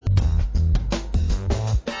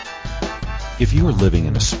If you are living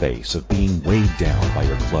in a space of being weighed down by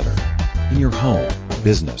your clutter, in your home,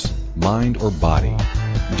 business, mind, or body,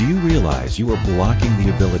 do you realize you are blocking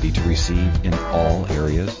the ability to receive in all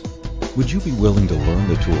areas? Would you be willing to learn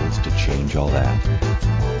the tools to change all that?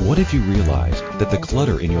 What if you realized that the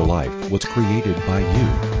clutter in your life was created by you?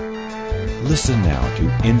 Listen now to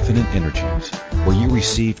Infinite Energies, where you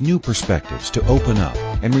receive new perspectives to open up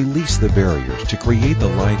and release the barriers to create the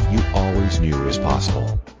life you always knew is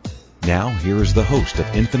possible. Now, here is the host of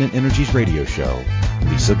Infinite Energies radio show,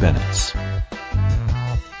 Lisa Bennett.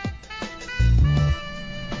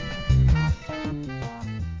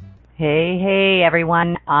 Hey,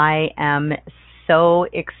 everyone. I am so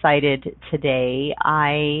excited today.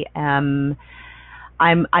 I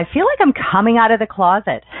feel like I'm coming out of the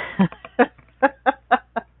closet.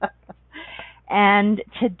 And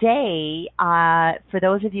today, for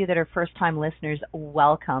those of you that are first-time listeners,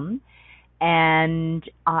 welcome. And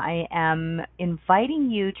I am inviting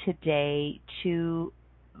you today to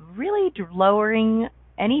really lowering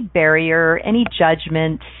any barrier, any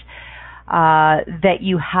judgments that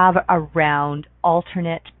you have around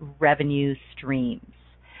alternate revenue streams.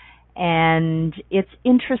 And it's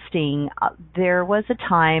interesting. There was a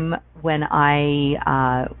time when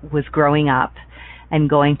I was growing up and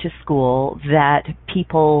going to school that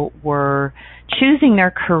people were choosing their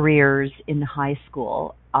careers in high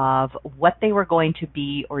school of what they were going to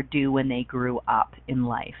be or do when they grew up in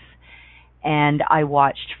life. And I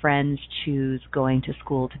watched friends choose going to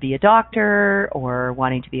school to be a doctor or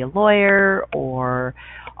wanting to be a lawyer or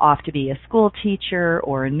off to be a school teacher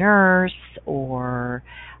or a nurse or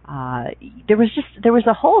there was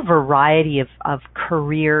a whole variety of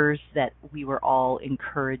careers that we were all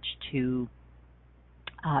encouraged to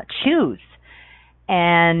choose.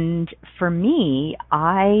 And for me,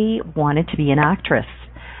 I wanted to be an actress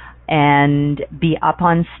and be up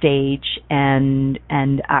on stage and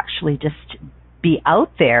actually just be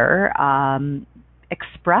out there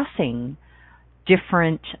expressing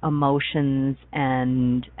different emotions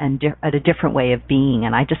and a different way of being.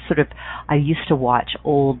 And I used to watch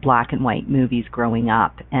old black and white movies growing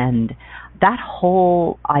up, and that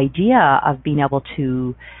whole idea of being able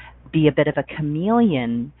to be a bit of a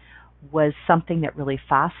chameleon was something that really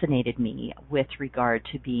fascinated me with regard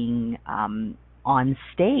to being on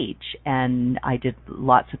stage. And I did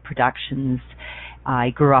lots of productions. I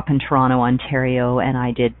grew up in Toronto, Ontario, and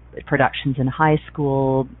I did productions in high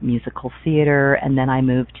school, musical theater, and then I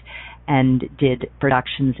moved and did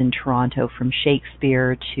productions in Toronto from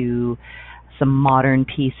Shakespeare to some modern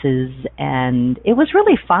pieces, and it was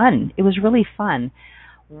really fun.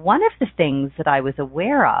 One of the things that I was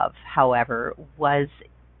aware of, however, was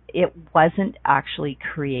it wasn't actually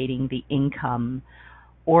creating the income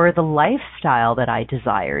or the lifestyle that I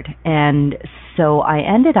desired. And so I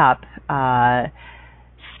ended up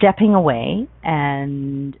stepping away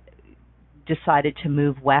and decided to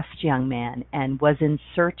move west, young man, and was in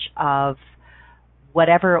search of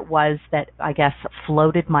whatever it was that I guess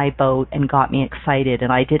floated my boat and got me excited.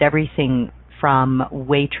 And I did everything from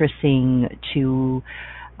waitressing to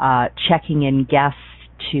checking in guests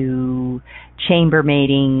to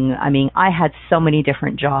chambermaiding. I mean, I had so many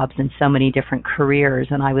different jobs and so many different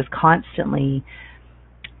careers, and I was constantly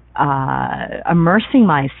immersing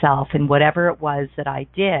myself in whatever it was that I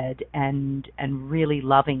did and really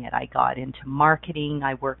loving it. I got into marketing.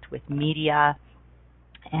 I worked with media,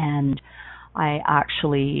 and I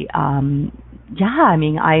actually, I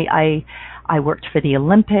worked for the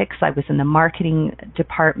Olympics. I was in the marketing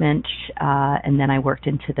department, and then I worked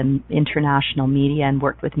into the international media and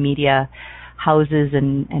worked with media houses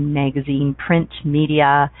and magazine, print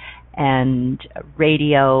media, and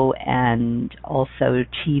radio, and also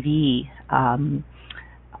TV,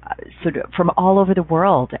 sort of from all over the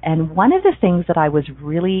world. And one of the things that I was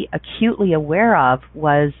really acutely aware of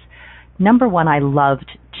was, number one, I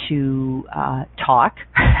loved to talk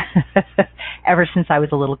ever since I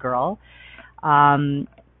was a little girl.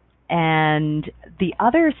 And the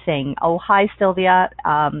other thing, oh, hi, Sylvia.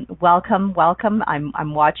 Welcome.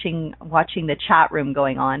 I'm watching the chat room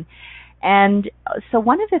going on. And so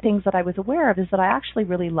one of the things that I was aware of is that I actually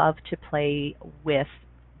really love to play with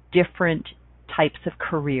different types of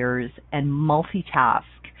careers and multitask.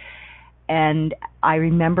 And I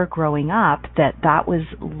remember growing up that was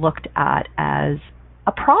looked at as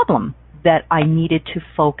a problem, that I needed to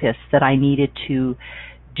focus, that I needed to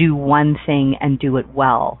do one thing and do it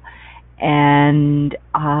well. And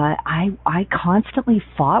I constantly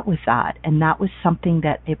fought with that. And that was something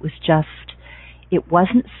that it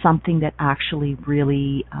wasn't something that actually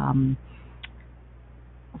really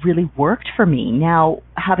really worked for me. Now,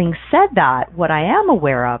 having said that, what I am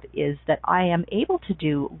aware of is that I am able to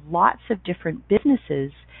do lots of different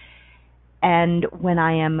businesses, and when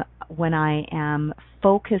I am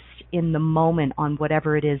focused in the moment on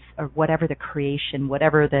whatever it is, or whatever the creation,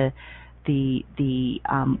 whatever the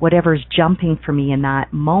whatever's jumping for me in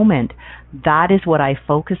that moment, that is what I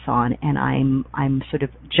focus on, and I'm sort of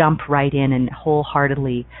jump right in and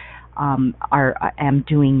wholeheartedly am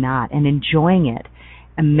doing that and enjoying it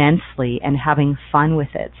immensely and having fun with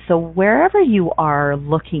it. So wherever you are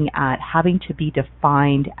looking at having to be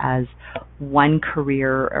defined as one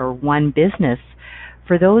career or one business,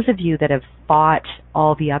 for those of you that have fought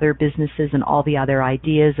all the other businesses and all the other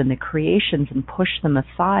ideas and the creations and pushed them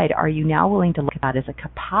aside, are you now willing to look at that as a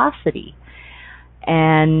capacity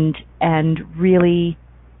and really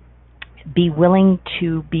be willing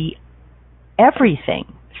to be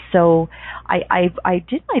everything? So I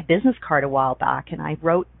did my business card a while back, and I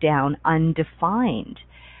wrote down undefined.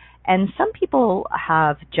 And some people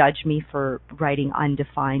have judged me for writing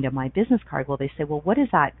undefined on my business card. Well, they say, well, what does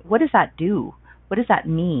that do? What does that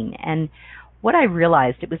mean? And what I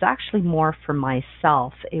realized, it was actually more for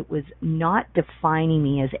myself. It was not defining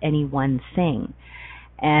me as any one thing.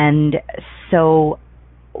 And so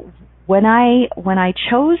when I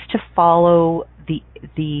chose to follow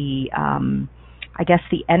the I guess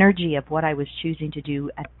the energy of what I was choosing to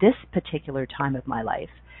do at this particular time of my life,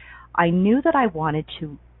 I knew that I wanted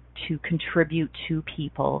to contribute to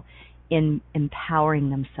people in empowering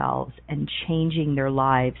themselves and changing their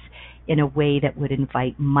lives in a way that would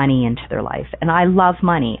invite money into their life. And I love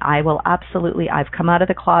money. I've come out of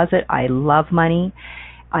the closet. I love money.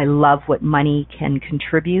 I love what money can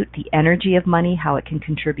contribute, the energy of money, how it can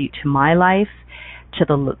contribute to my life, to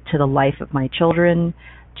the life of my children,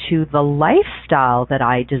 to the lifestyle that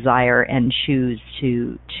I desire and choose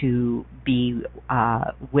to be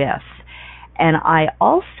with. And I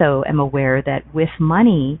also am aware that with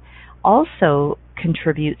money also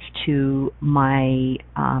contributes to my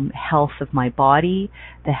health of my body,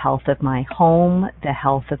 the health of my home, the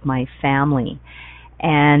health of my family.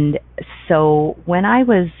 And so when I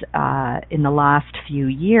was in the last few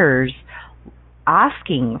years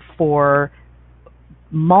asking for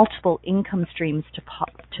multiple income streams to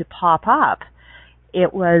pop up,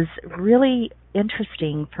 it was really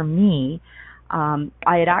interesting for me. I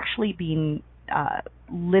had actually been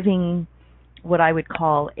living what I would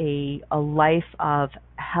call a life of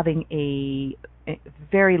having a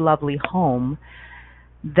very lovely home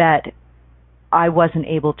that I wasn't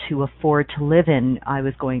able to afford to live in. I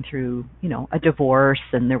was going through, a divorce,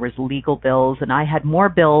 and there was legal bills, and I had more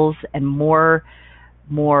bills and more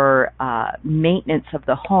maintenance of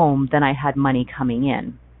the home than I had money coming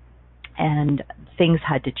in. And things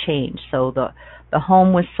had to change. So the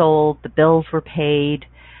home was sold, the bills were paid.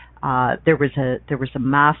 There was a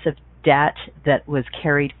massive debt that was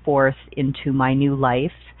carried forth into my new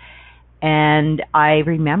life. And I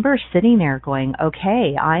remember sitting there going,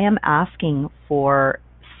 okay, I am asking for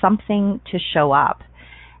something to show up.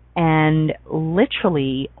 And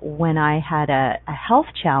literally, when I had a health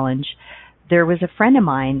challenge, there was a friend of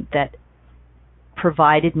mine that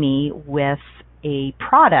provided me with a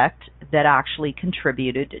product that actually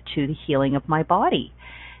contributed to the healing of my body.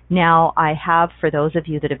 Now, I have, for those of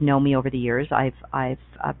you that have known me over the years,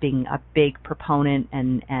 I've been a big proponent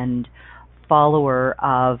and follower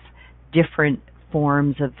of different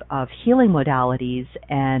forms of healing modalities,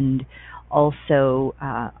 and also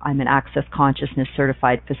I'm an Access Consciousness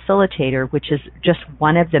certified facilitator, which is just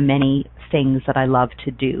one of the many things that I love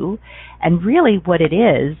to do. And really what it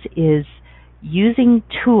is using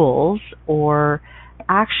tools, or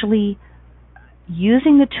actually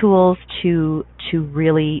using the tools to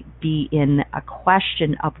really be in a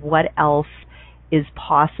question of what else is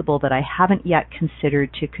possible that I haven't yet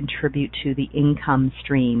considered to contribute to the income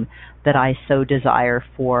stream that I so desire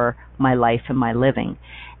for my life and my living.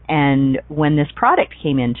 And when this product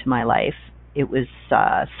came into my life, it was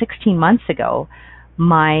 16 months ago,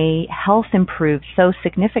 my health improved so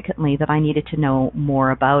significantly that I needed to know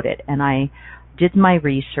more about it. And I did my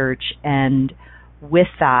research, and with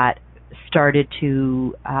that started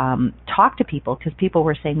to talk to people, because people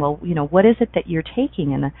were saying, well, what is it that you're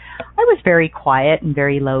taking? And I was very quiet and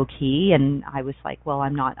very low key, and I was like, well,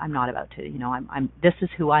 I'm not about to, this is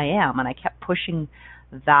who I am. And I kept pushing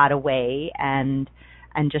that away, and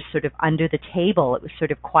just sort of under the table, it was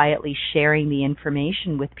sort of quietly sharing the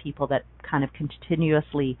information with people that kind of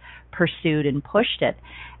continuously pursued and pushed it.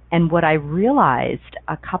 And what I realized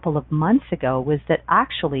a couple of months ago was that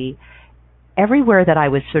actually everywhere that I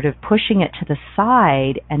was sort of pushing it to the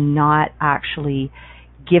side and not actually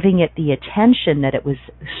giving it the attention that it was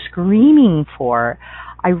screaming for,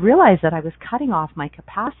 I realized that I was cutting off my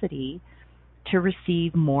capacity to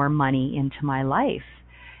receive more money into my life.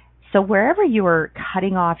 So wherever you are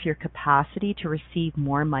cutting off your capacity to receive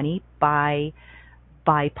more money by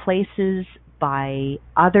places, by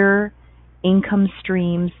other income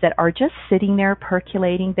streams that are just sitting there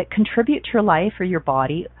percolating, that contribute to your life or your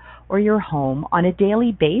body or your home on a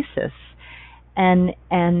daily basis.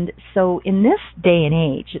 And so in this day and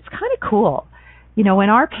age, it's kind of cool. You know, in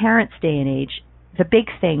our parents' day and age, the big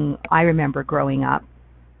thing I remember growing up,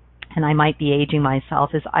 and I might be aging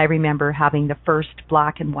myself, is I remember having the first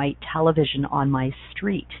black and white television on my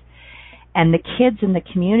street. And the kids in the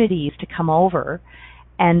community used to come over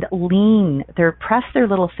and press their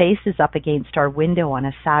little faces up against our window on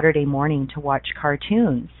a Saturday morning to watch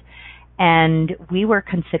cartoons. And we were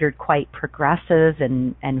considered quite progressive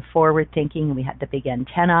and forward-thinking. We had the big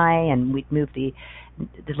antennae, and we'd move the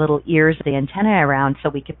little ears of the antennae around so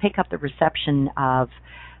we could pick up the reception of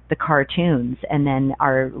the cartoons. And then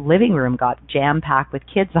our living room got jam-packed with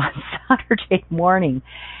kids on Saturday morning.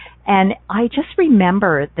 And I just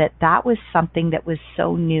remember that was something that was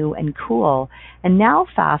so new and cool. And now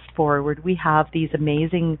fast forward, we have these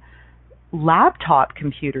amazing laptop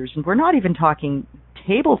computers, and we're not even talking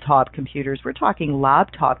tabletop computers, we're talking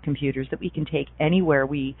laptop computers that we can take anywhere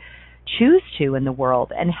we choose to in the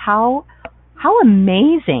world. And how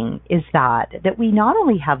amazing is that we not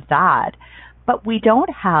only have that, but we don't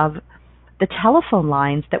have the telephone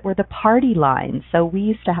lines that were the party lines. So we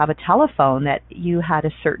used to have a telephone that you had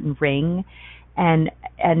a certain ring, and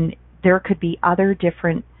there could be other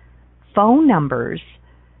different phone numbers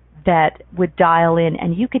that would dial in,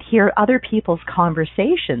 and you could hear other people's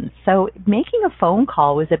conversations. So making a phone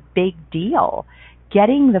call was a big deal.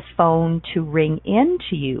 Getting the phone to ring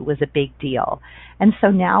into you was a big deal. And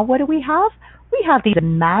so now what do we have? We have these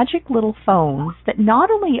magic little phones that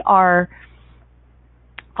not only are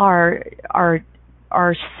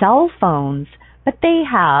cell phones, but they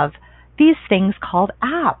have these things called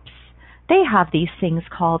apps. They have these things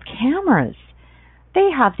called cameras. They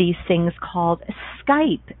have these things called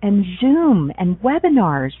Skype and Zoom and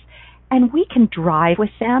webinars, and we can drive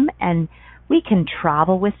with them, and we can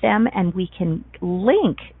travel with them, and we can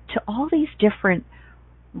link to all these different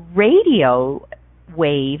radio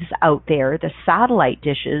waves out there, the satellite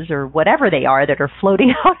dishes or whatever they are that are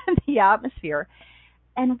floating out in the atmosphere,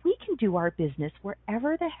 and we can do our business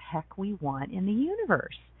wherever the heck we want in the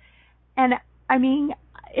universe. And I mean,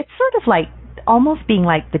 it's sort of like almost being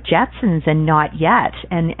like the Jetsons and not yet.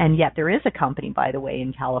 And yet there is a company, by the way,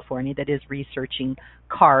 in California that is researching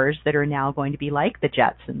cars that are now going to be like the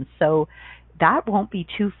Jetsons. So that won't be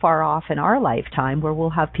too far off in our lifetime, where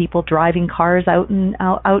we'll have people driving cars out in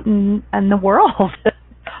the world,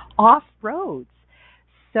 off roads.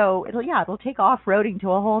 So it'll take off-roading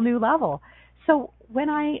to a whole new level. So when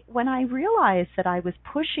I realized that I was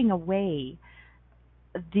pushing away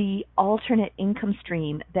the alternate income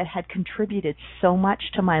stream that had contributed so much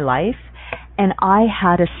to my life, and I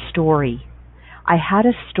had a story. I had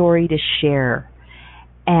a story to share,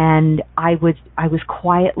 and I was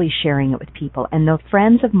quietly sharing it with people. And the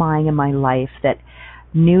friends of mine in my life that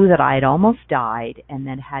knew that I had almost died and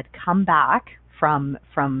then had come back from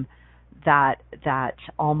that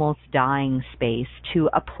almost dying space to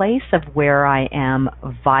a place of where I am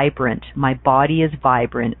vibrant. My body is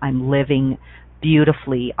vibrant. I'm living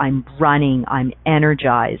beautifully. I'm running. I'm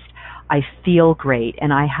energized. I feel great.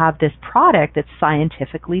 And I have this product that's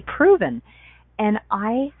scientifically proven. And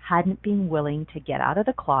I hadn't been willing to get out of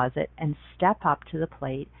the closet and step up to the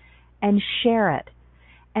plate and share it.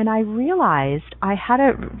 And I realized I had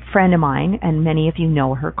a friend of mine, and many of you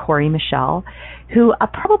know her, Corey Michelle, who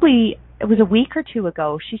it was a week or two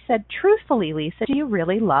ago, she said, "Truthfully, Lisa, do you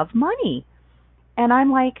really love money?" And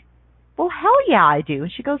I'm like, "Well, hell yeah, I do."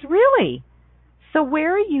 And she goes, "Really? So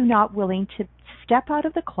where are you not willing to step out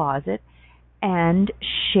of the closet and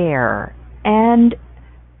share and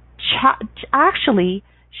actually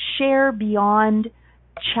share beyond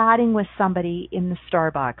chatting with somebody in the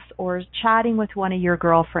Starbucks or chatting with one of your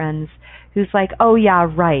girlfriends who's like, oh yeah,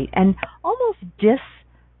 right, and almost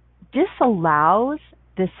disallows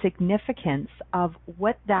the significance of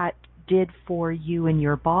what that did for you and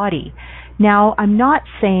your body. Now, I'm not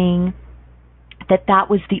saying that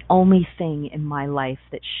was the only thing in my life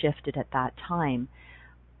that shifted at that time,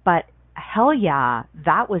 but hell yeah,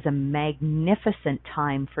 that was a magnificent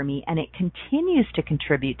time for me, and it continues to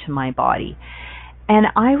contribute to my body. And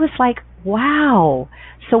I was like, wow.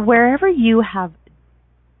 So wherever you have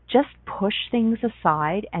just pushed things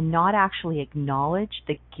aside and not actually acknowledged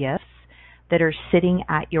the gifts that are sitting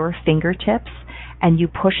at your fingertips and you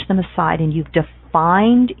push them aside, and you've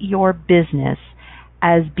defined your business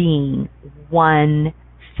as being one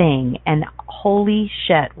thing. And holy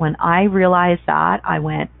shit, when I realized that, I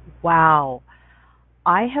went, wow,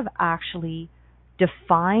 I have actually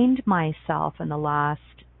defined myself in the last,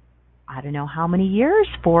 I don't know how many years,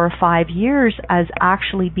 4 or 5 years, as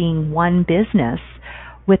actually being one business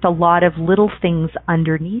with a lot of little things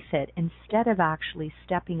underneath it, instead of actually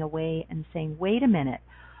stepping away and saying, wait a minute,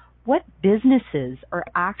 what businesses are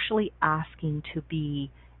actually asking to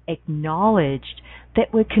be acknowledged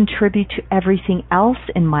that would contribute to everything else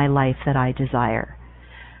in my life that I desire?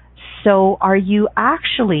 So are you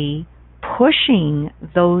actually pushing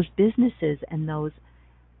those businesses and those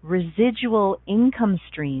residual income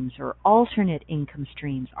streams or alternate income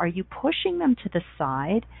streams? Are you pushing them to the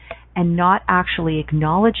side and not actually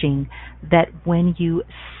acknowledging that when you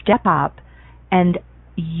step up and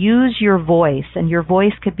use your voice, and your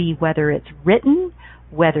voice could be whether it's written,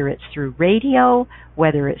 whether it's through radio,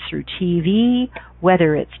 whether it's through TV,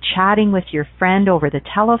 whether it's chatting with your friend over the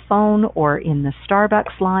telephone or in the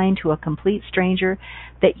Starbucks line to a complete stranger,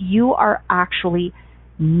 that you are actually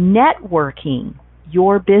networking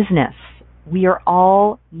your business. We are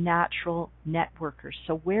all natural networkers.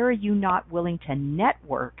 So where are you not willing to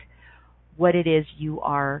network what it is you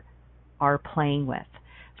are playing with?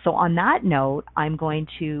 So on that note, I'm going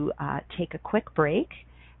to take a quick break,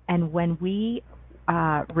 and when we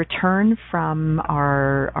return from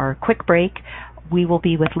our quick break, we will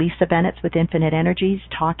be with Lisa Bennett with Infinite Energies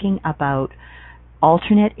talking about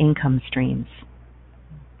alternate income streams.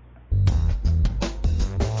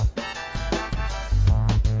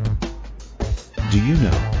 Do you know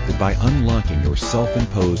that by unlocking your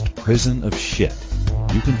self-imposed prison of shit,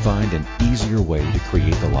 you can find an easier way to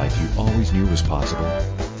create the life you always knew was possible?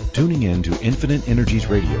 Tuning in to Infinite Energies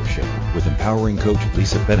radio show with empowering coach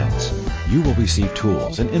Lisa Bennett, you will receive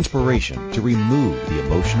tools and inspiration to remove the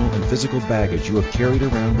emotional and physical baggage you have carried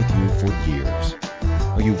around with you for years.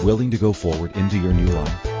 Are you willing to go forward into your new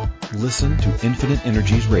life? Listen to Infinite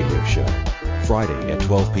Energies radio show, Friday at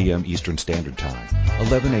 12 p.m. Eastern Standard Time,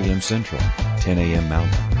 11 a.m. Central, 10 a.m.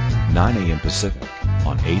 Mountain, 9 a.m. Pacific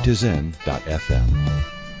on A2Zen.fm.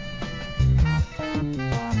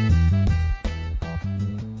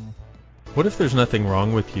 What if there's nothing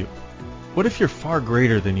wrong with you? What if you're far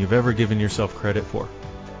greater than you've ever given yourself credit for?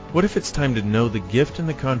 What if it's time to know the gift and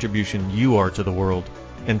the contribution you are to the world,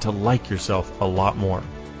 and to like yourself a lot more?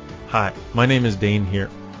 Hi, my name is Dane here.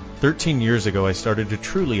 13 years ago, I started to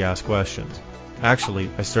truly ask questions. Actually,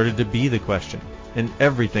 I started to be the question, and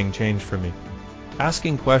everything changed for me.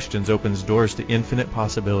 Asking questions opens doors to infinite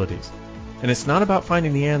possibilities. And it's not about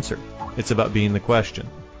finding the answer, it's about being the question.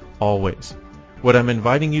 Always. What I'm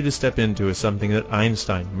inviting you to step into is something that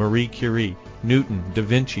Einstein, Marie Curie, Newton, Da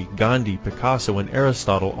Vinci, Gandhi, Picasso, and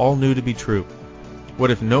Aristotle all knew to be true. What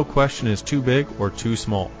if no question is too big or too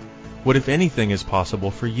small? What if anything is possible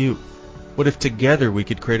for you? What if together we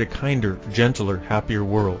could create a kinder, gentler, happier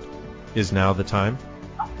world? Is now the time?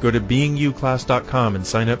 Go to beingyouclass.com and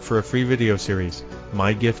sign up for a free video series,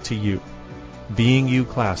 My Gift to You.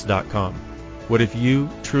 beingyouclass.com. What if you,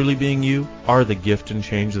 truly being you, are the gift and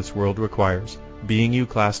change this world requires?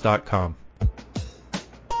 beingyouclass.com.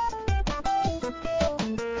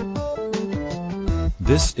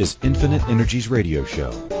 This is Infinite Energies radio show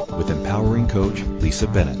with empowering coach Lisa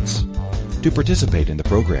Bennett. To participate in the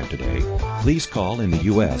program today, please call in the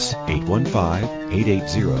U.S.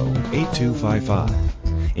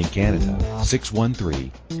 815-880-8255. In Canada,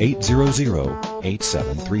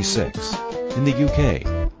 613-800-8736. In the UK,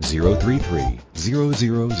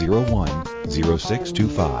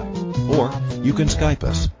 033-0001-0625. Or you can Skype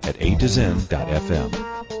us at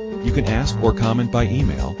A2Zen.fm. You can ask or comment by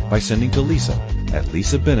email by sending to Lisa at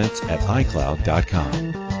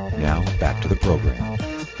lisabennett@icloud.com. Now back to the program.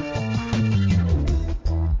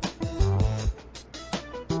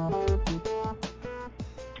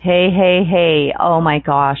 Hey. Oh my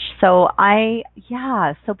gosh.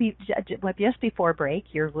 Just before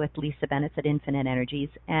break, you're with Lisa Bennett at Infinite Energies,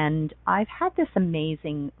 and I've had this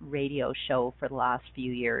amazing radio show for the last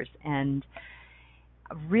few years, and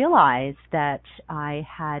realized that I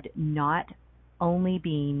had not only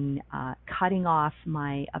been cutting off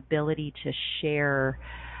my ability to share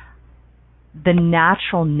the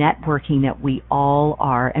natural networking that we all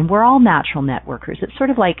are, and we're all natural networkers. It's sort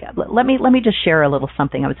of like, let me just share a little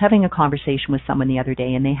something. I was having a conversation with someone the other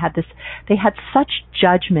day, and they had such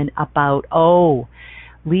judgment about, oh,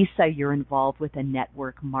 Lisa, you're involved with a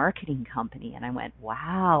network marketing company. And I went,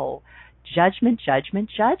 wow, judgment.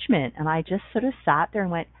 And I just sort of sat there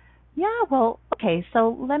and went, yeah, well, okay,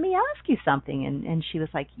 so let me ask you something. And she was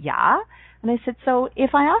like, yeah. And I said, so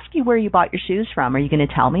if I ask you where you bought your shoes from, are you going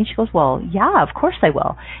to tell me? She goes, well, yeah, of course I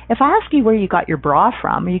will. If I ask you where you got your bra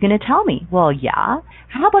from, are you going to tell me? Well, yeah.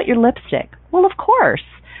 How about your lipstick? Well, of course.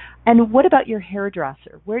 And what about your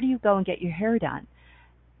hairdresser? Where do you go and get your hair done?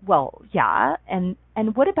 Well, yeah. And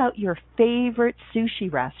what about your favorite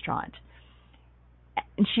sushi restaurant?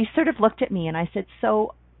 And she sort of looked at me and I said,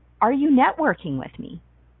 so are you networking with me?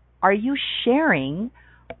 Are you sharing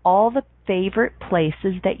all the favorite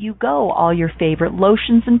places that you go, all your favorite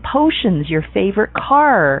lotions and potions, your favorite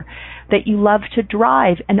car that you love to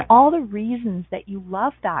drive, and all the reasons that you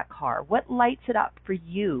love that car? What lights it up for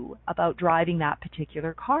you about driving that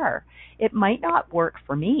particular car? It might not work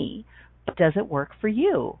for me, but does it work for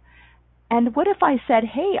you? And what if I said,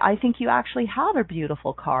 hey, I think you actually have a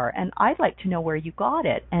beautiful car, and I'd like to know where you got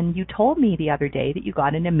it. And you told me the other day that you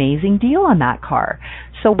got an amazing deal on that car.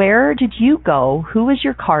 So where did you go? Who was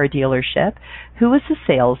your car dealership? Who was the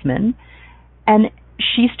salesman? And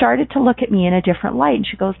she started to look at me in a different light, and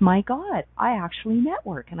she goes, my God, I actually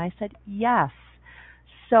network. And I said, yes.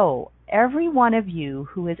 So every one of you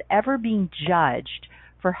who is ever being judged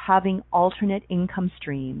for having alternate income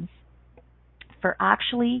streams, for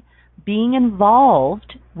actually being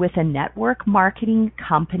involved with a network marketing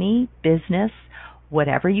company, business,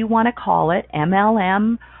 whatever you want to call it,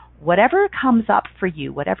 MLM, whatever comes up for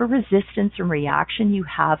you, whatever resistance and reaction you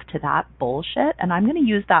have to that bullshit, and I'm going to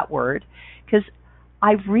use that word because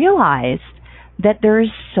I've realized that there is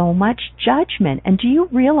so much judgment. And do you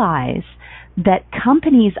realize that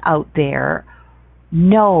companies out there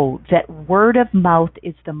know that word of mouth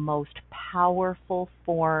is the most powerful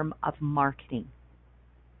form of marketing?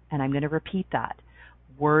 And I'm going to repeat that.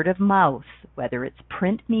 Word of mouth, whether it's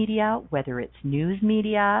print media, whether it's news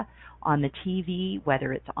media, on the TV,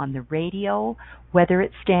 whether it's on the radio, whether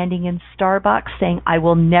it's standing in Starbucks saying, I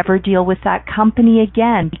will never deal with that company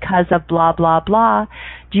again because of blah, blah, blah.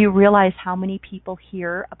 Do you realize how many people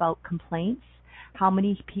hear about complaints? How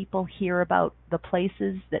many people hear about the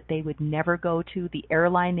places that they would never go to, the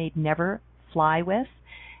airline they'd never fly with?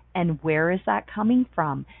 And where is that coming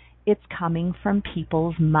from? It's coming from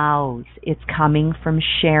people's mouths. It's coming from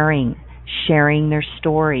sharing their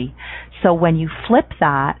story. So when you flip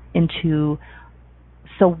that into,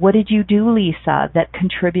 so what did you do, Lisa, that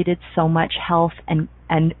contributed so much health and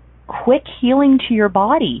quick healing to your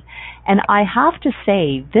body? And I have to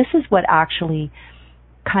say, this is what actually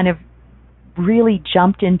kind of really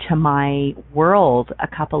jumped into my world a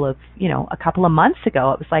couple of months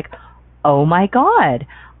ago. It was like, oh my God,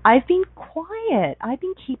 I've been quiet. I've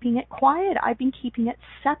been keeping it quiet. I've been keeping it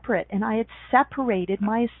separate. And I had separated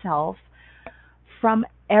myself from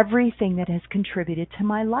everything that has contributed to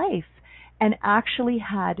my life and actually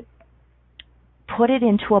had put it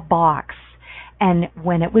into a box. And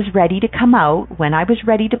when it was ready to come out, when I was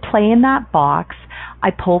ready to play in that box, I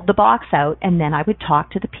pulled the box out and then I would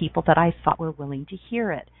talk to the people that I thought were willing to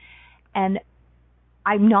hear it. And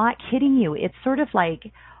I'm not kidding you. It's sort of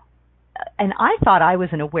like, and I thought I was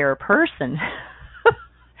an aware person.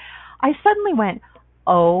 I suddenly went,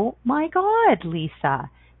 oh my God,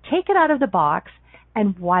 Lisa, take it out of the box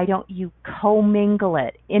and why don't you commingle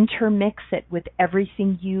it, intermix it with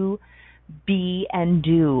everything you be and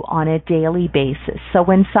do on a daily basis. So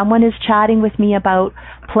when someone is chatting with me about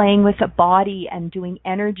playing with a body and doing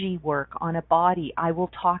energy work on a body, I will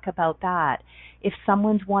talk about that. If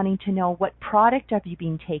someone's wanting to know what product have you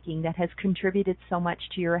been taking that has contributed so much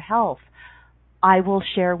to your health, I will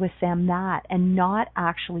share with them that and not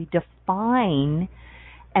actually define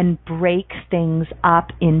and break things up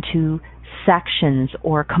into sections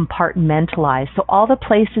or compartmentalize. So all the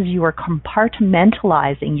places you are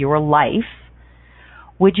compartmentalizing your life,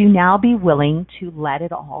 would you now be willing to let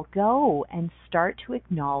it all go and start to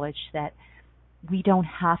acknowledge that we don't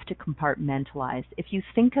have to compartmentalize? If you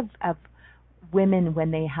think of women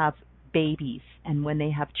when they have babies and when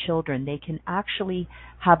they have children, they can actually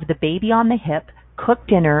have the baby on the hip, cook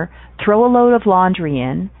dinner, throw a load of laundry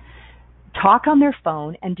in, talk on their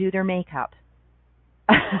phone, and do their makeup.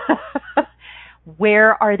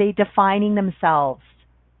 Where are they defining themselves?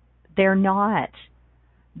 They're not.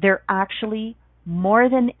 They're actually more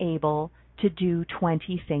than able to do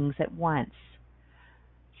 20 things at once.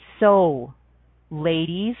 So,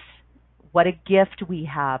 ladies, what a gift we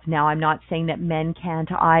have. Now, I'm not saying that men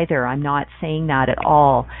can't either. I'm not saying that at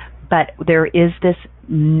all. But there is this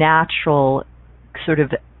natural sort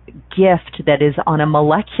of gift that is on a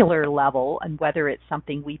molecular level, and whether it's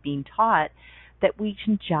something we've been taught, that we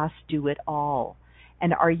can just do it all.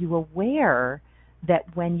 And are you aware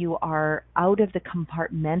that when you are out of the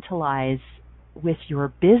compartmentalized with your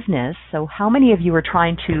business. So how many of you are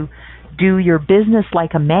trying to do your business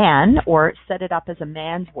like a man or set it up as a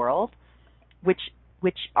man's world, which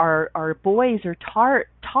our boys are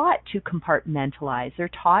taught to compartmentalize. They're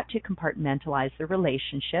taught to compartmentalize their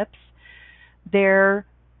relationships, their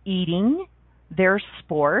eating, their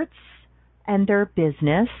sports, and their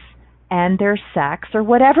business, and their sex, or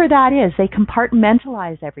whatever that is. They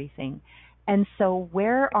compartmentalize everything. And so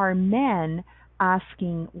where are men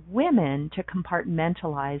asking women to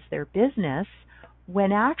compartmentalize their business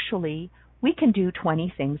when actually we can do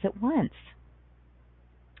 20 things at once?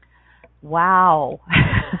 Wow.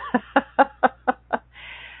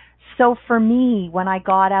 So for me, when I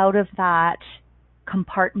got out of that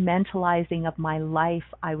compartmentalizing of my life,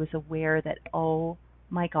 I was aware that, oh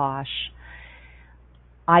my gosh,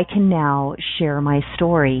 I can now share my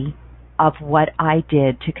story of what I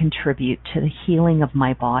did to contribute to the healing of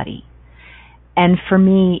my body. And for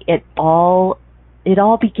me, it all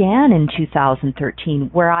began in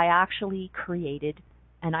 2013, where I actually created,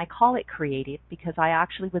 and I call it creative because I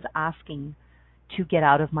actually was asking to get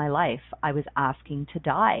out of my life. I was asking to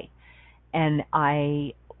die. And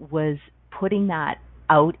I was putting that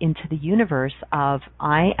out into the universe of,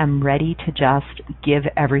 I am ready to just give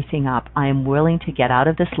everything up. I am willing to get out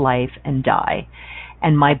of this life and die.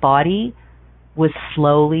 And my body was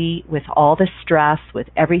slowly, with all the stress, with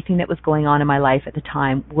everything that was going on in my life at the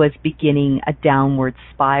time, was beginning a downward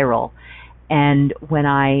spiral. And when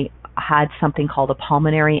I had something called a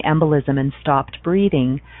pulmonary embolism and stopped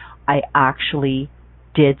breathing, I actually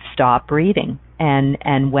did stop breathing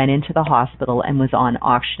and went into the hospital and was on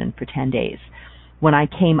oxygen for 10 days. When I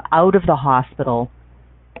came out of the hospital,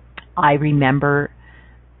 I remember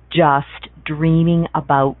just dreaming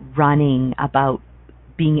about running, about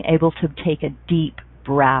being able to take a deep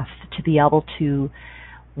breath, to be able to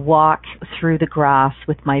walk through the grass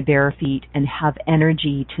with my bare feet and have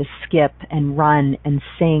energy to skip and run and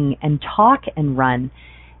sing and talk and run.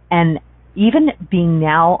 And even being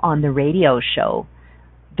now on the radio show,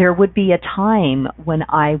 there would be a time when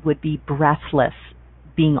I would be breathless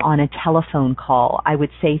being on a telephone call. I would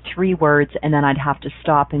say 3 words and then I'd have to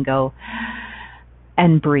stop and go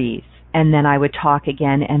and breathe. And then I would talk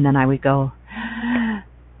again and then I would go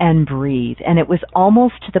and breathe. And it was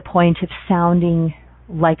almost to the point of sounding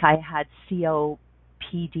like I had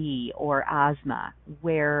COPD or asthma,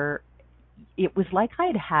 where it was like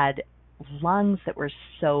I'd had lungs that were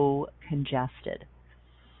so congested.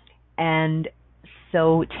 And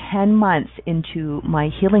so 10 months into my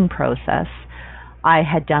healing process, I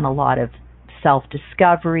had done a lot of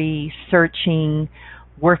self-discovery, searching,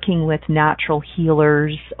 working with natural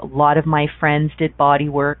healers. A lot of my friends did body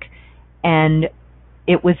work, and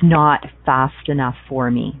it was not fast enough for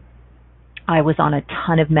me. I was on a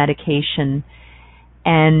ton of medication,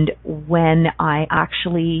 and when I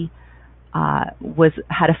actually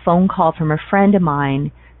had a phone call from a friend of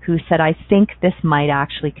mine who said, I think this might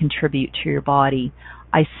actually contribute to your body,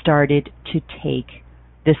 I started to take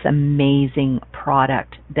this amazing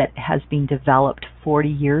product that has been developed 40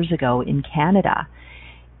 years ago in Canada.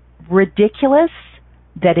 Ridiculous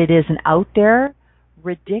that it isn't out there,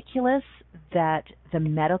 ridiculous that the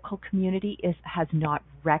medical community has not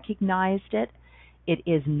recognized it. It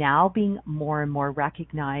is now being more and more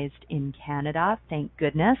recognized in Canada, thank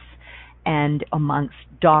goodness, and amongst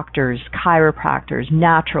doctors, chiropractors,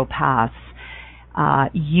 naturopaths,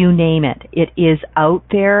 you name it. It is out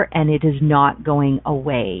there and it is not going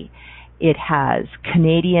away. It has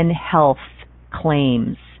Canadian health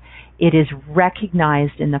claims. It is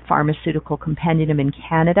recognized in the Pharmaceutical Compendium in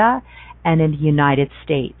Canada and in the United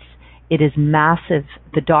States. It is massive.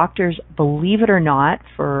 The doctors, believe it or not,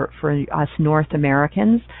 for us North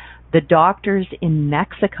Americans, the doctors in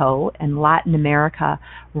Mexico and Latin America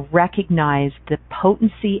recognize the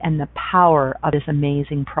potency and the power of this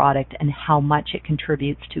amazing product and how much it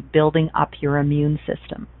contributes to building up your immune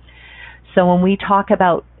system. So when we talk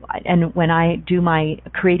about, and when I do my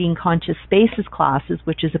Creating Conscious Spaces classes,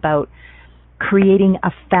 which is about creating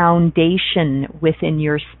a foundation within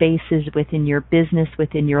your spaces, within your business,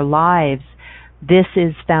 within your lives, this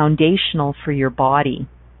is foundational for your body.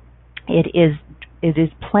 It is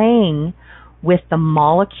playing with the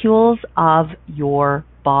molecules of your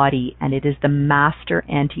body, and it is the master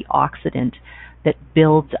antioxidant that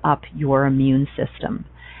builds up your immune system.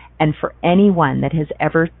 And for anyone that has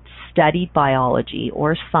ever studied biology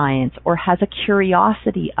or science or has a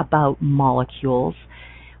curiosity about molecules,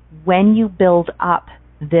 when you build up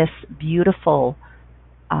this beautiful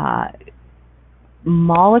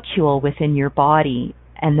molecule within your body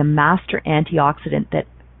and the master antioxidant that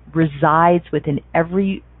resides within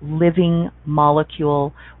every living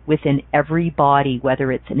molecule within every body,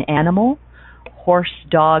 whether it's an animal, horse,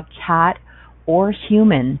 dog, cat, or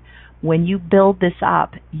human. When you build this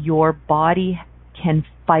up, your body can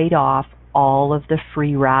fight off all of the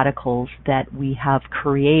free radicals that we have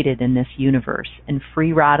created in this universe. And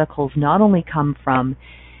free radicals not only come from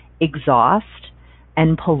exhaust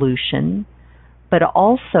and pollution, but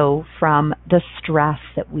also from the stress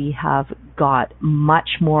that we have got much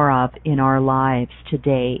more of in our lives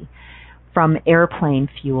today, from airplane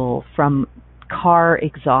fuel, from car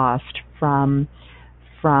exhaust, from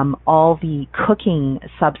all the cooking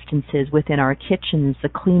substances within our kitchens, the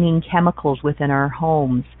cleaning chemicals within our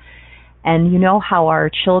homes. And you know how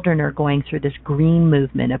our children are going through this green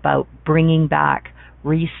movement about bringing back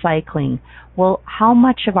recycling. Well, how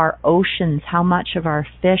much of our oceans, how much of our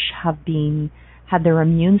fish have had their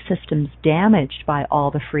immune systems damaged by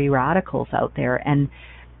all the free radicals out there? And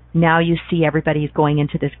now you see everybody's going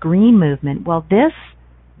into this green movement. Well,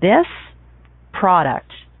 this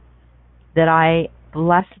product that I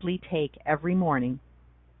blessedly take every morning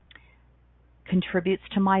contributes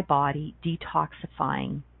to my body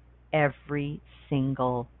detoxifying every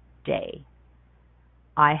single day.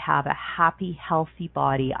 I have a happy, healthy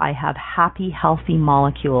body. I have happy, healthy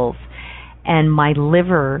molecules, and my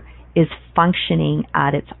liver is functioning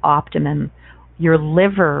at its optimum. Your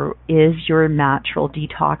liver is your natural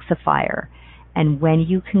detoxifier, and when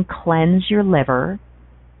you can cleanse your liver,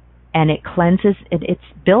 and it cleanses, it's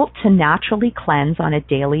built to naturally cleanse on a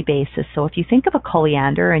daily basis. So if you think of a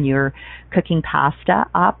coriander and you're cooking pasta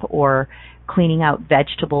up or cleaning out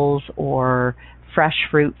vegetables or fresh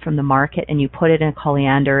fruit from the market, and you put it in a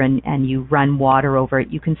coriander and you run water over it,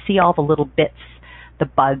 you can see all the little bits, the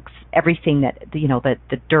bugs, everything that,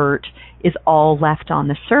 the dirt is all left on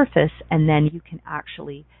the surface, and then you can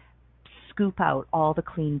actually scoop out all the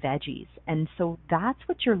clean veggies. And so that's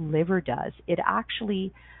what your liver does. It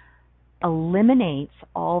actually eliminates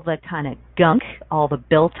all the kind of gunk, all the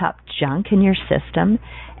built-up junk in your system,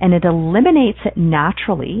 and it eliminates it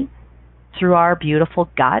naturally through our beautiful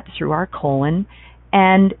gut, through our colon,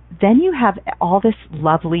 and then you have all this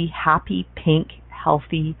lovely, happy, pink,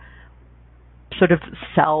 healthy sort of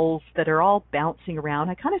cells that are all bouncing around.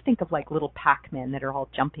 I kind of think of like little Pac-Men that are all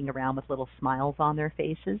jumping around with little smiles on their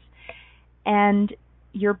faces. And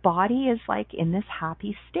your body is like in this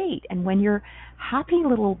happy state. And when your happy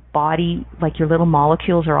little body, like your little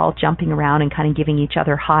molecules are all jumping around and kind of giving each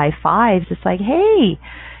other high fives, it's like, hey,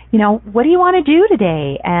 what do you want to do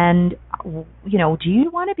today? And, do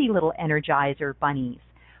you want to be little Energizer bunnies?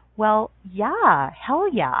 Well, yeah, hell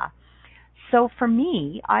yeah. So for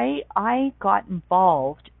me, I got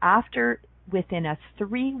involved within a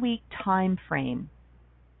 3-week time frame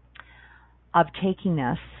of taking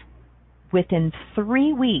this. Within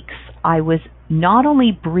 3 weeks, I was not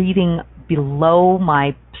only breathing below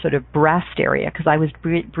my sort of breast area, because I was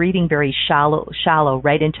breathing very shallow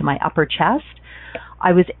right into my upper chest.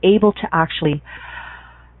 I was able to actually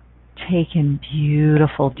take in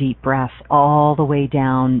beautiful deep breaths all the way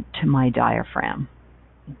down to my diaphragm.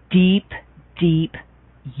 Deep, deep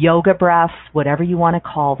yoga breaths, whatever you want to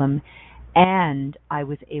call them, and I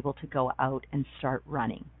was able to go out and start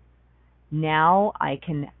running. Now I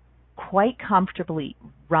can quite comfortably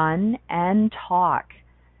run and talk.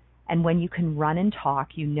 And when you can run and talk,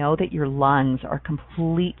 you know that your lungs are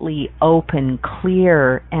completely open,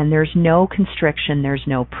 clear, and there's no constriction, there's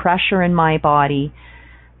no pressure in my body.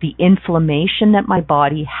 The inflammation that my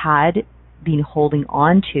body had been holding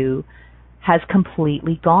on to has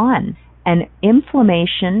completely gone. And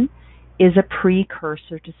inflammation is a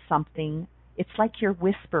precursor to something. It's like your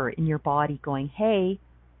whisper in your body going, hey,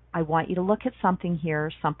 I want you to look at something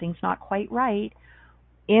here. Something's not quite right.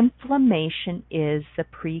 Inflammation is the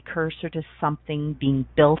precursor to something being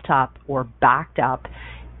built up or backed up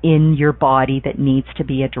in your body that needs to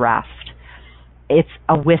be addressed. It's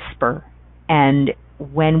a whisper. And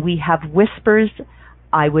when we have whispers,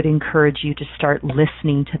 I would encourage you to start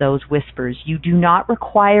listening to those whispers. You do not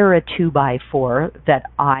require a 2x4 that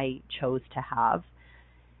I chose to have.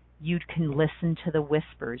 You can listen to the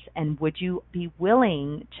whispers. And would you be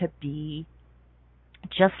willing to be,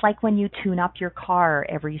 just like when you tune up your car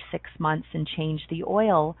every 6 months and change the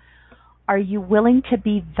oil, are you willing to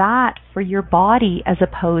be that for your body as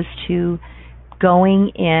opposed to going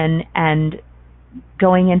in and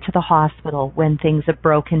going into the hospital when things have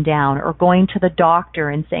broken down, or going to the doctor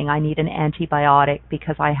and saying, I need an antibiotic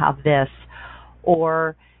because I have this,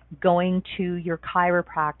 or going to your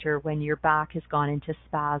chiropractor when your back has gone into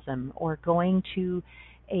spasm, or going to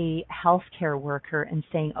a healthcare worker and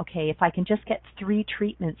saying, okay, if I can just get 3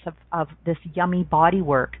 treatments of this yummy body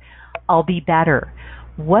work, I'll be better.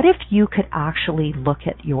 What if you could actually look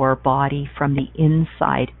at your body from the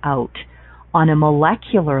inside out on a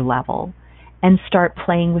molecular level and start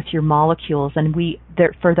playing with your molecules? And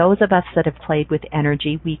for those of us that have played with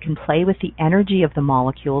energy, we can play with the energy of the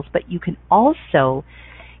molecules, but you can also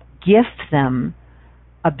gift them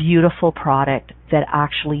a beautiful product that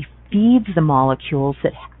actually feeds the molecules,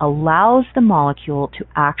 that allows the molecule to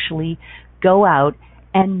actually go out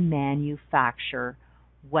and manufacture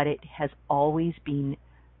what it has always been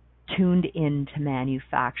tuned in to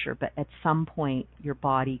manufacture. But at some point, your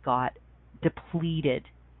body got depleted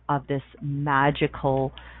of this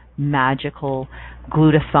magical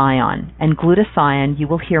glutathione. And glutathione, you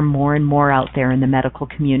will hear more and more out there in the medical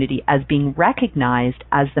community as being recognized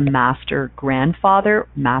as the master grandfather,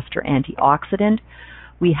 master antioxidant.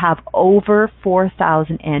 We have over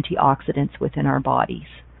 4,000 antioxidants within our bodies.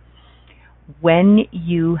 When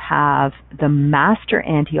you have the master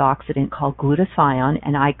antioxidant called glutathione,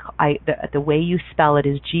 and the way you spell it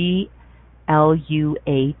is GLUATHIONE.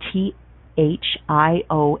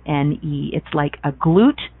 It's like a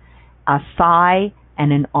glute, a thigh,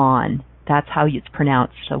 and an on. That's how it's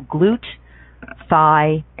pronounced. So glute,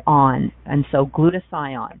 thigh, on. And so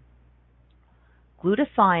glutathione.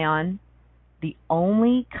 Glutathione, the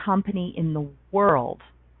only company in the world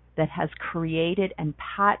that has created and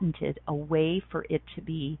patented a way for it to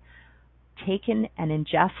be taken and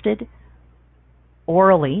ingested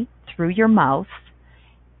orally through your mouth,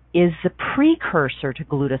 is the precursor to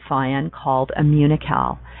glutathione called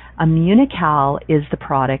Immunical. Immunical is the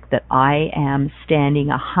product that I am standing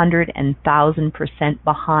 100,000%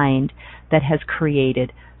 behind, that has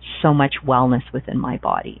created so much wellness within my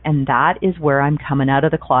body. And that is where I'm coming out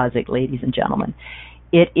of the closet, ladies and gentlemen.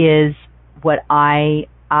 It is what I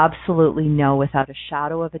absolutely know without a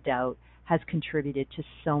shadow of a doubt has contributed to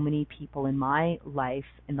so many people in my life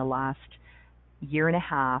in the last year and a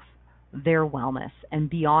half, their wellness. And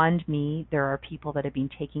beyond me, there are people that have been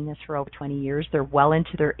taking this for over 20 years. They're well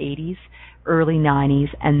into their 80s, early 90s,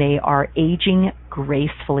 and they are aging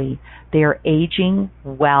gracefully. They are aging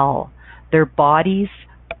well. Their bodies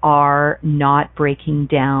are not breaking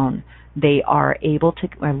down. They are able to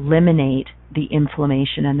eliminate the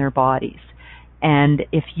inflammation in their bodies. And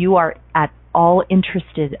if you are at all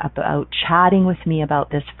interested about chatting with me about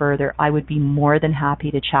this further, I would be more than happy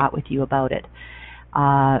to chat with you about it.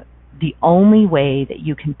 The only way that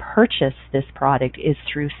you can purchase this product is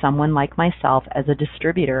through someone like myself as a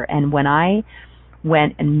distributor. And when I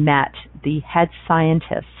went and met the head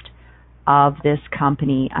scientist of this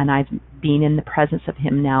company, and I've been in the presence of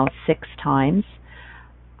him now 6 times,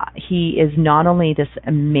 he is not only this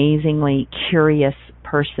amazingly curious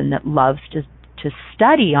person that loves to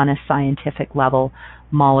study on a scientific level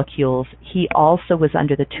molecules, he also was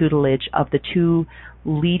under the tutelage of the 2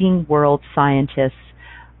 leading world scientists.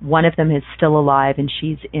 One of them is still alive, and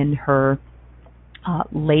she's in her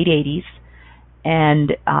late 80s.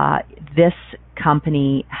 And this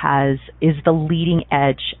company is the leading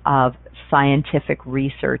edge of scientific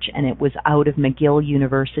research, and it was out of McGill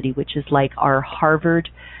University, which is like our Harvard.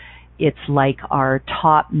 It's like our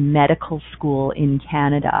top medical school in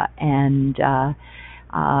Canada. And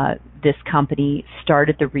this company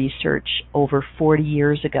started the research over 40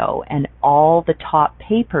 years ago, and all the top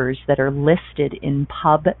papers that are listed in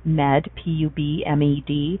PubMed,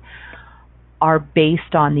 PubMed, are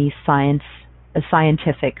based on these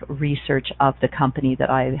scientific research of the company that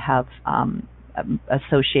I have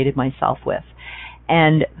associated myself with.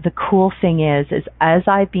 And the cool thing is as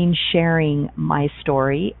I've been sharing my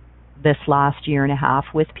story this last year and a half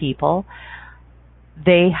with people,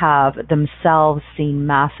 they have themselves seen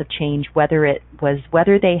massive change, whether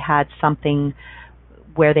they had something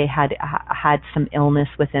where they had some illness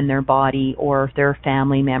within their body or their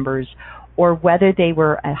family members, or whether they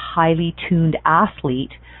were a highly tuned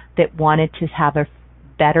athlete that wanted to have a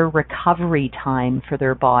better recovery time for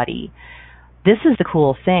their body. This is the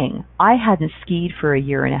cool thing. I hadn't skied for a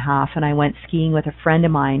year and a half, and I went skiing with a friend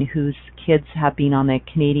of mine whose kids have been on the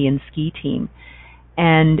Canadian ski team.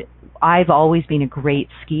 And I've always been a great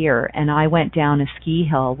skier, and I went down a ski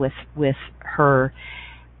hill with her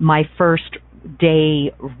my first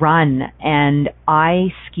day run, and I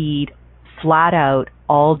skied flat out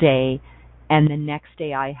all day, and the next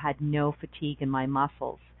day I had no fatigue in my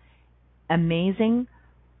muscles. Amazing.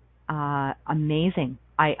 Amazing.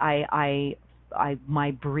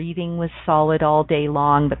 My breathing was solid all day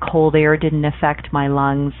long. The cold air didn't affect my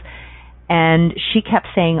lungs. And she kept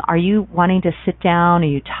saying, are you wanting to sit down? Are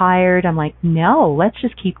you tired? I'm like, no, let's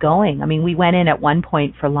just keep going. I mean, we went in at one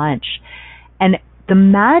point for lunch. And the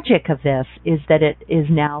magic of this is that it is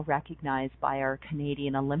now recognized by our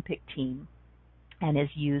Canadian Olympic team and is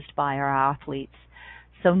used by our athletes.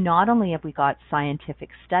 So not only have we got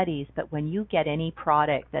scientific studies, but when you get any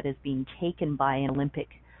product that is being taken by an Olympic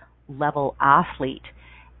level athlete,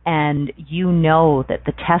 and you know that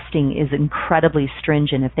the testing is incredibly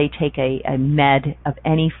stringent. If they take a med of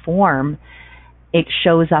any form, it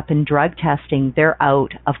shows up in drug testing, they're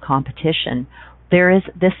out of competition.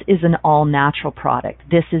 This is an all-natural product.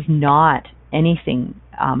 This is not anything.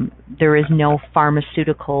 There is no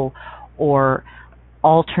pharmaceutical or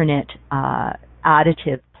alternate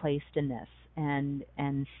additive placed in this.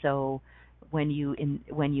 And so when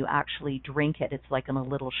you actually drink it, it's like in a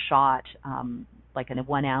little shot, like in a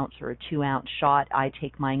 1 ounce or a 2 ounce shot. I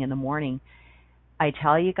take mine in the morning. I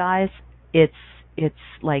tell you guys, it's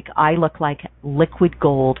like I look like liquid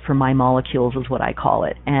gold for my molecules is what I call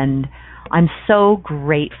it. And I'm so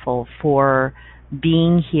grateful for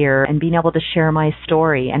being here and being able to share my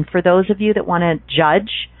story. And for those of you that want to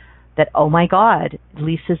judge that, oh my God,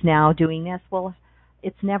 Lisa's now doing this, well,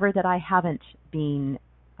 it's never that I haven't been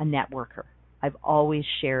a networker. I've always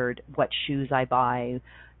shared what shoes I buy,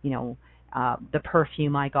 the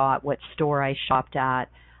perfume I got, what store I shopped at,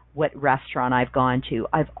 what restaurant I've gone to.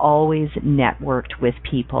 I've always networked with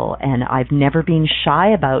people, and I've never been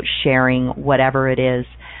shy about sharing whatever it is.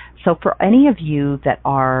 So for any of you that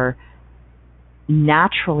are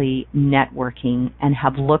naturally networking and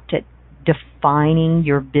have looked at defining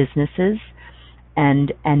your businesses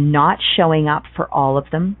and not showing up for all of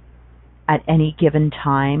them at any given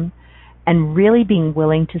time, and really being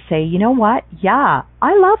willing to say, you know what, yeah,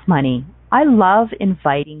 I love money. I love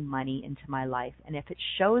inviting money into my life. And if it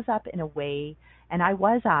shows up in a way, and I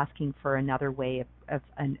was asking for another way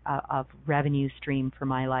of revenue stream for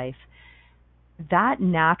my life, that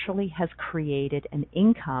naturally has created an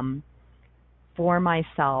income for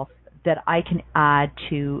myself that I can add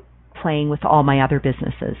to playing with all my other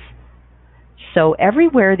businesses. So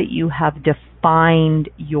everywhere that you have defined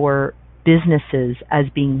your businesses as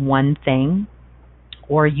being one thing,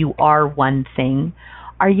 or you are one thing,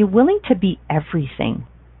 are you willing to be everything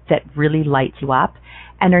that really lights you up?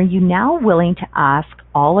 And are you now willing to ask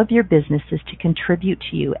all of your businesses to contribute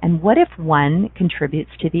to you? And what if one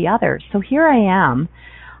contributes to the other? So here I am.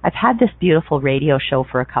 I've had this beautiful radio show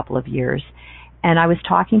for a couple of years, and I was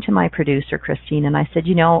talking to my producer, Christine, and I said,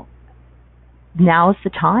 now's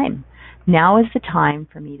the time. Now is the time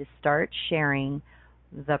for me to start sharing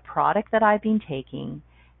the product that I've been taking,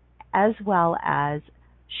 as well as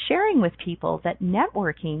sharing with people that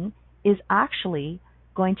networking is actually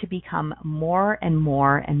going to become more and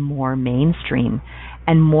more and more mainstream,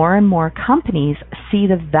 and more companies see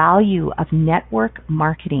the value of network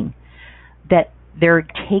marketing, that they're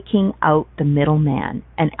taking out the middleman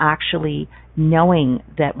and actually knowing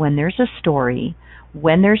that when there's a story,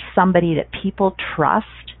 when there's somebody that people trust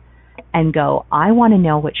and go, I want to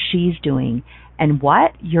know what she's doing, and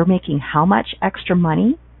what, you're making how much extra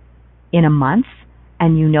money in a month,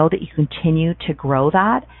 and you know that you continue to grow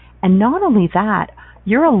that. And not only that,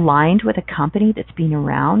 you're aligned with a company that's been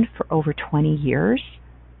around for over 20 years.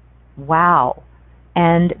 Wow.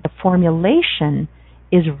 And the formulation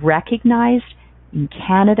is recognized in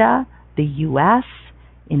Canada, the US,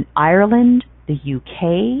 in Ireland, the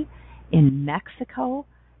UK, in Mexico,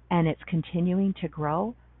 and it's continuing to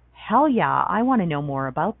grow. Hell yeah, I want to know more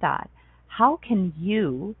about that. How can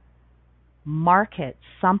you market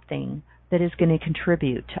something that is going to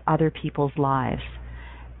contribute to other people's lives?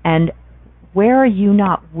 And where are you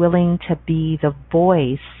not willing to be the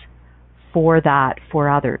voice for that for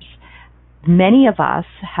others? Many of us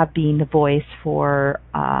have been the voice for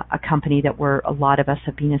a company that a lot of us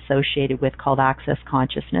have been associated with called Access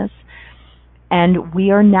Consciousness. And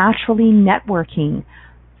we are naturally networking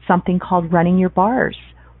something called Running Your Bars.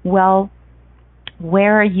 Well,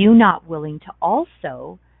 where are you not willing to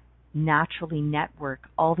also naturally network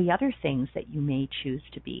all the other things that you may choose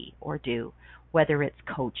to be or do, whether it's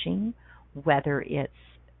coaching, whether it's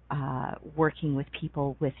working with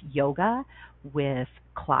people with yoga, with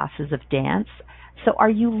classes of dance? So are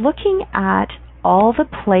you looking at all the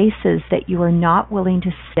places that you are not willing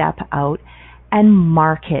to step out and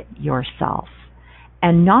market yourself?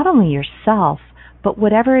 And not only yourself, but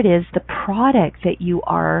whatever it is, the product that you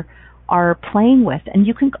are playing with. And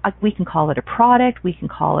we can call it a product, we can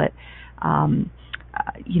call it a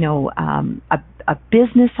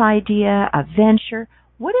business idea, a venture.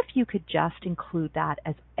 What if you could just include that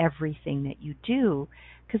as everything that you do?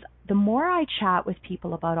 Because the more I chat with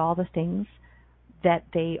people about all the things that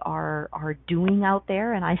they are doing out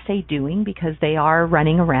there, and I say doing because they are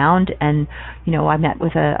running around, and I met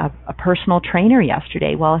with a personal trainer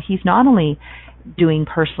yesterday. Well, he's not only doing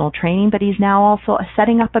personal training, but he's now also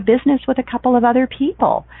setting up a business with a couple of other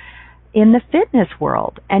people in the fitness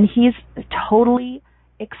world, and he's totally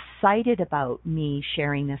excited about me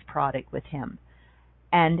sharing this product with him.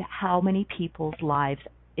 And how many people's lives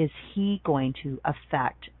is he going to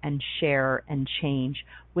affect and share and change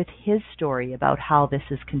with his story about how this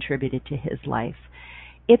has contributed to his life?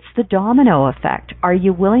 It's the domino effect. Are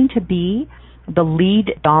you willing to be the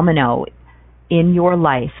lead domino in your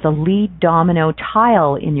life, the lead domino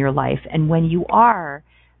tile in your life? And when you are,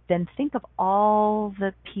 then think of all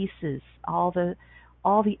the pieces, all the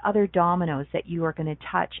other dominoes that you are going to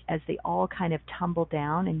touch as they all kind of tumble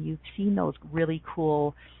down. And you've seen those really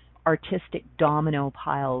cool artistic domino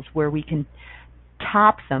piles where we can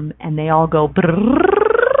tap them and they all go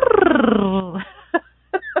brrrr.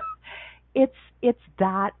 It's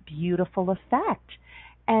that beautiful effect.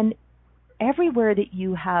 And everywhere that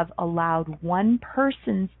you have allowed one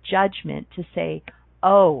person's judgment to say,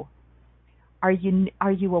 oh, are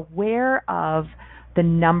you aware of the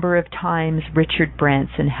number of times Richard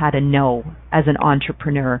Branson had a no as an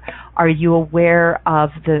entrepreneur? Are you aware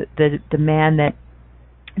of the man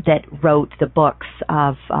that wrote the books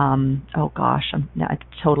of, I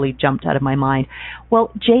totally jumped out of my mind.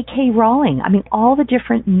 Well, J.K. Rowling, I mean, all the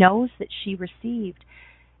different no's that she received,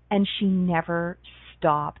 and she never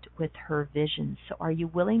stopped with her vision. So are you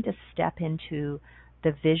willing to step into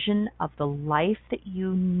the vision of the life that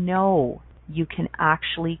you know you can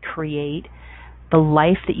actually create, the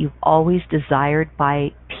life that you've always desired,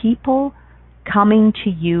 by people coming to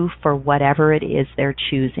you for whatever it is they're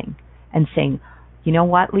choosing and saying, you know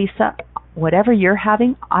what, Lisa, whatever you're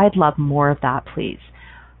having, I'd love more of that, please.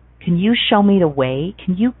 Can you show me the way?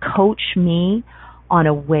 Can you coach me on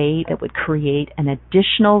a way that would create an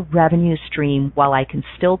additional revenue stream while I can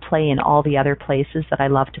still play in all the other places that I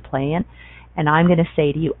love to play in? And I'm going to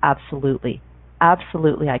say to you, absolutely.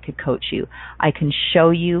 Absolutely, I could coach you. I can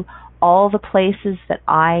show you all the places that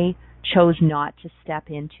I chose not to step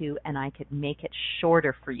into, and I could make it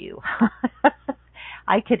shorter for you.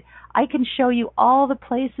 I can show you all the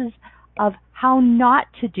places of how not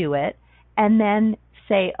to do it, and then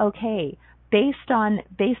say, okay, based on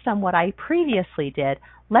what I previously did,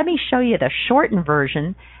 let me show you the shortened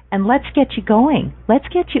version, and let's get you going. Let's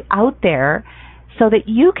get you out there so that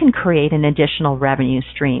you can create an additional revenue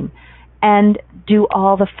stream and do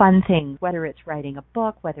all the fun things, whether it's writing a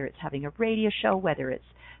book, whether it's having a radio show, whether it's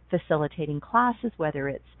facilitating classes, whether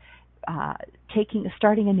it's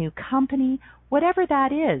starting a new company, whatever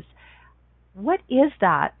that is. What is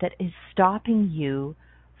that is stopping you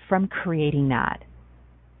from creating that?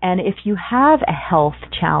 And if you have a health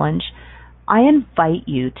challenge, I invite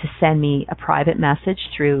you to send me a private message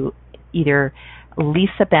through either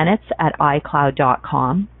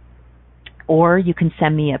lisabennetts@icloud.com, or you can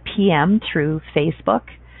send me a PM through Facebook.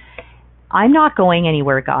 I'm not going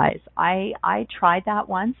anywhere, guys. I tried that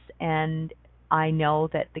once, and I know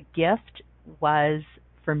that the gift was,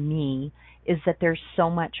 for me, is that there's so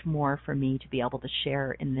much more for me to be able to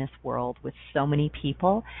share in this world with so many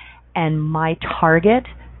people. And my target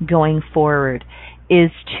going forward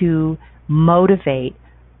is to motivate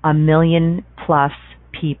 1 million plus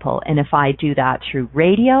people. And if I do that through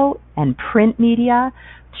radio and print media,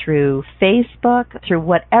 through Facebook, through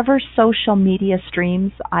whatever social media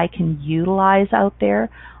streams I can utilize out there,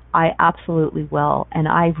 I absolutely will. And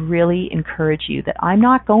I really encourage you that I'm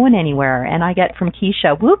not going anywhere. And I get from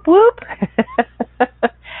Keisha, whoop, whoop.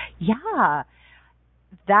 Yeah,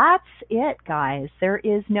 that's it, guys. There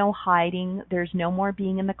is no hiding. There's no more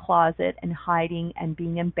being in the closet and hiding and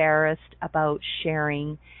being embarrassed about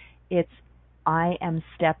sharing. I am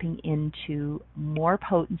stepping into more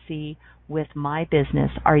potency with my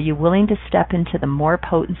business. Are you willing to step into the more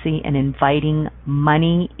potency and inviting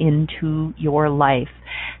money into your life?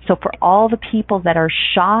 So for all the people that are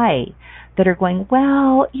shy, that are going,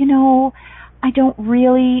 well, I don't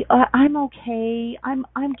really, I'm okay, I'm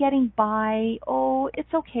getting by, oh,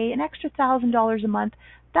 it's okay, an extra $1,000 a month,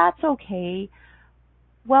 that's okay.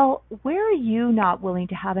 Well, where are you not willing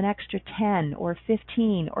to have an extra $10 or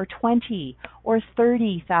 $15 or $20 or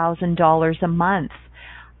 $30,000 a month?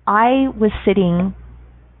 I was sitting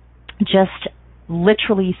just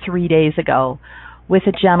literally 3 days ago with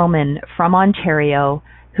a gentleman from Ontario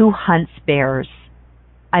who hunts bears.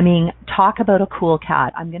 I mean, talk about a cool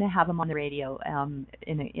cat. I'm going to have him on the radio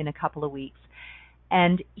in a couple of weeks.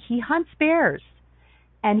 And he hunts bears.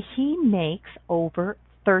 And he makes over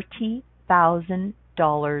 $30,000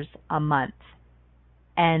 $6 a month.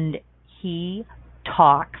 And he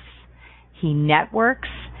talks, he networks,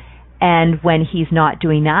 and when he's not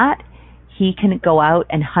doing that, he can go out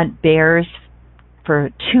and hunt bears for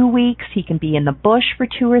 2 weeks. He can be in the bush for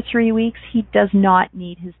 2 or 3 weeks. He does not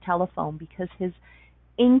need his telephone because his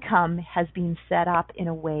income has been set up in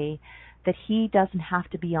a way that he doesn't have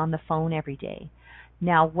to be on the phone every day.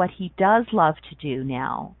 Now, what he does love to do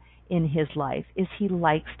now in his life is he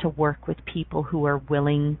likes to work with people who are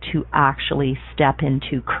willing to actually step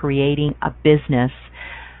into creating a business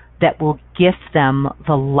that will gift them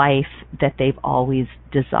the life that they've always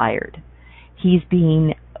desired. He's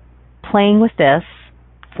been playing with this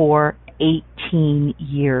for 18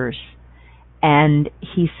 years. And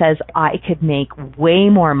he says, I could make way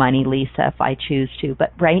more money, Lisa, if I choose to.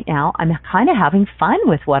 But right now, I'm kind of having fun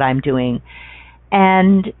with what I'm doing.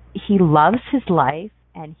 And he loves his life,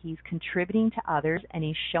 and he's contributing to others, and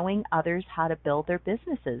he's showing others how to build their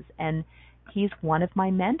businesses. And he's one of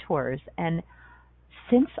my mentors. And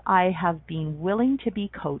since I have been willing to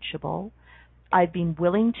be coachable, I've been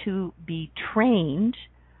willing to be trained,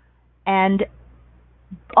 and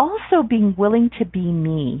also being willing to be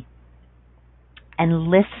me and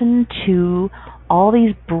listen to all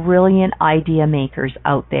these brilliant idea makers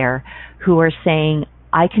out there who are saying,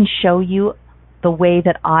 I can show you the way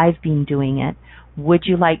that I've been doing it. Would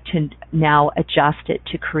you like to now adjust it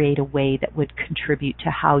to create a way that would contribute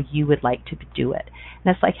to how you would like to do it?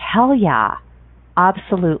 And it's like, hell yeah,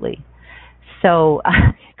 absolutely. So,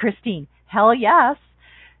 Christine, hell yes.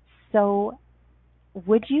 So,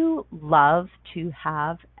 would you love to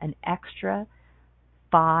have an extra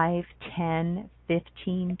 5, 10,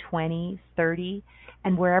 15, 20, 30,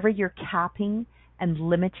 and wherever you're capping and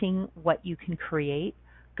limiting what you can create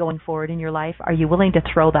going forward in your life, are you willing to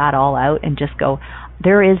throw that all out and just go,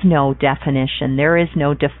 there is no definition, there is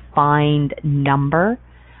no defined number,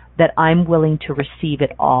 that I'm willing to receive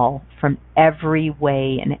it all from every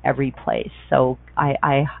way and every place? So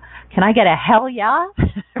I can I get a hell yeah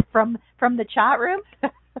from the chat room?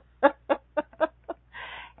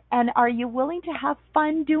 And are you willing to have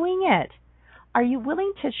fun doing it? Are you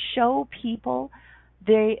willing to show people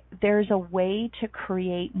there's a way to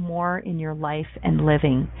create more in your life and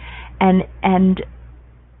living? And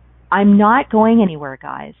I'm not going anywhere,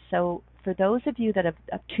 guys. So for those of you that have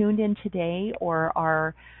tuned in today or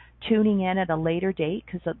are tuning in at a later date,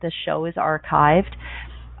 because the show is archived,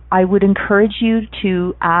 I would encourage you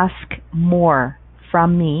to ask more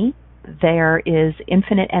from me. There is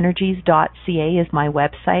infiniteenergies.ca is my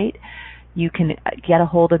website. You can get a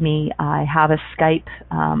hold of me. I have a Skype.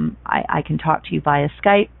 I can talk to you via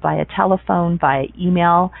Skype, via telephone, via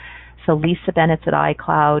email. So Lisa Bennett at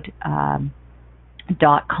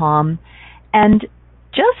iCloud.com. And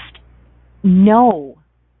just know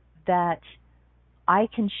that I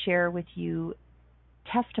can share with you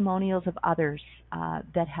testimonials of others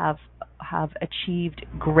that have achieved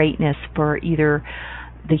greatness for either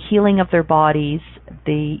the healing of their bodies,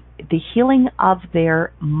 the healing of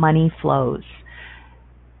their money flows.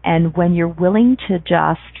 And when you're willing to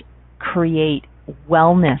just create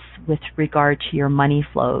wellness with regard to your money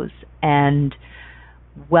flows, and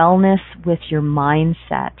wellness with your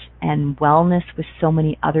mindset, and wellness with so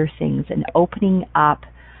many other things, and opening up,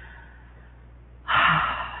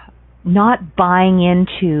 not buying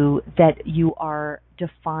into that you are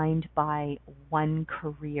defined by one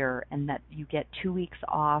career and that you get 2 weeks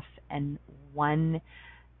off and one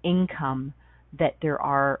income, that there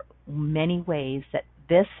are many ways that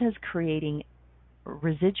this is creating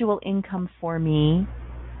residual income for me,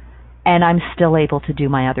 and I'm still able to do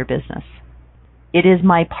my other business. It is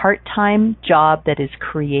my part-time job that is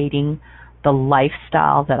creating the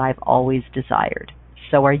lifestyle that I've always desired.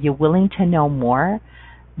 So are you willing to know more?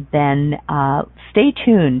 Then stay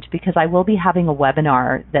tuned, because I will be having a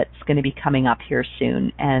webinar that's going to be coming up here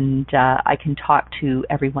soon, and I can talk to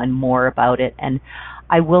everyone more about it, and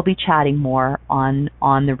I will be chatting more on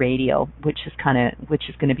the radio, which is going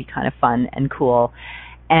to be kind of fun and cool.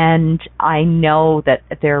 And I know that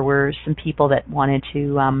there were some people that wanted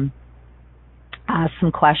to ask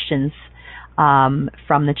some questions from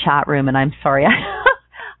the chat room, and I'm sorry.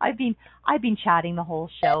 I've been chatting the whole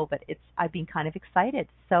show, but I've been kind of excited.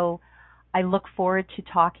 So I look forward to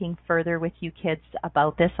talking further with you kids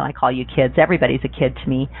about this. And I call you kids. Everybody's a kid to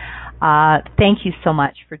me. Thank you so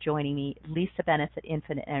much for joining me. Lisa Bennett at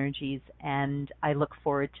Infinite Energies, and I look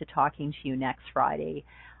forward to talking to you next Friday,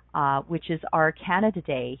 which is our Canada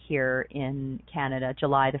Day here in Canada,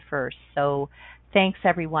 July the 1st. So thanks,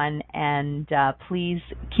 everyone, and please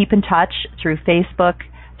keep in touch through Facebook,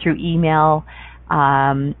 through email,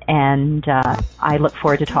 and I look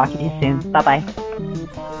forward to talking to you soon. Bye-bye.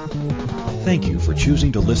 Thank you for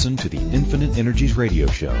choosing to listen to the Infinite Energies radio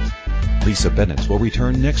show. Lisa Bennett will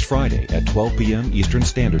return next Friday at 12 p.m. Eastern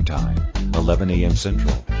Standard Time, 11 a.m.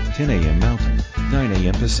 Central, 10 a.m. Mountain, 9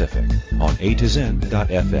 a.m. Pacific on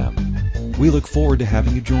A2Zen.fm. We look forward to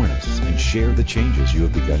having you join us and share the changes you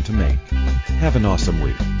have begun to make. Have an awesome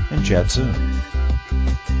week and chat soon.